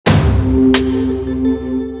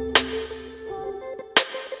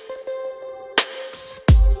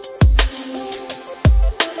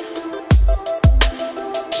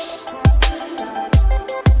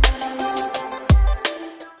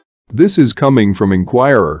This is coming from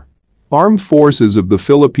Inquirer. Armed Forces of the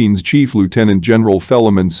Philippines Chief Lieutenant General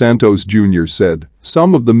Philemon Santos Jr. said,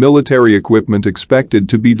 some of the military equipment expected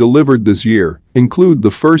to be delivered this year include the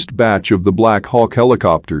first batch of the Black Hawk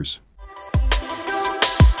helicopters.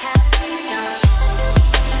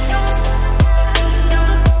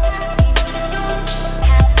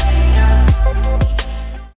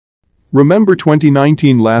 Remember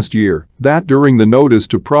 2019 last year, that during the notice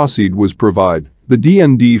to proceed was provided, the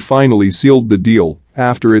DND finally sealed the deal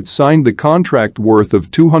after it signed the contract worth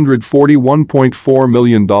of $241.4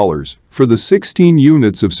 million for the 16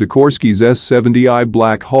 units of Sikorsky's S-70I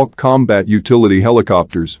Black Hawk combat utility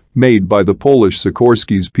helicopters made by the Polish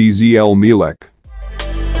Sikorsky's PZL Mielec.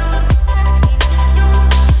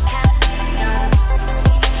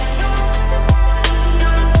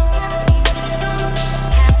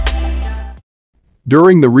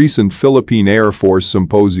 During the recent Philippine Air Force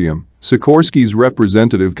Symposium, Sikorsky's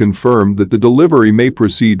representative confirmed that the delivery may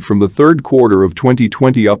proceed from the third quarter of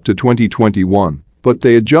 2020 up to 2021, but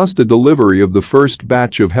they adjust the delivery of the first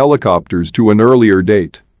batch of helicopters to an earlier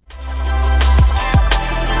date.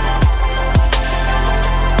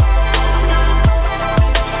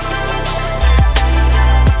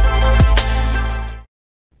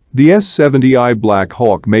 The S-70I Black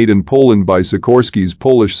Hawk, made in Poland by Sikorsky's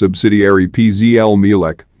Polish subsidiary PZL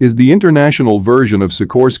Mielec, is the international version of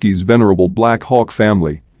Sikorsky's venerable Black Hawk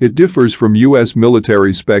family. It differs from U.S.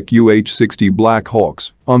 military spec UH-60 Black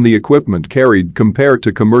Hawks on the equipment carried compared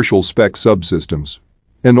to commercial spec subsystems.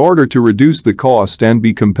 In order to reduce the cost and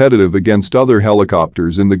be competitive against other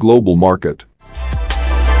helicopters in the global market.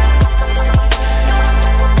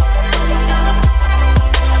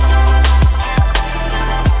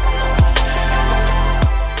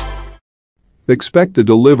 Expect the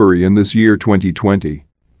delivery in this year 2020.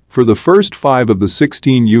 For the first 5 of the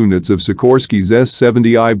 16 units of Sikorsky's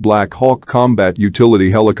S-70I Black Hawk combat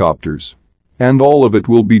utility helicopters. And all of it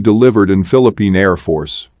will be delivered in Philippine Air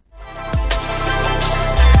Force.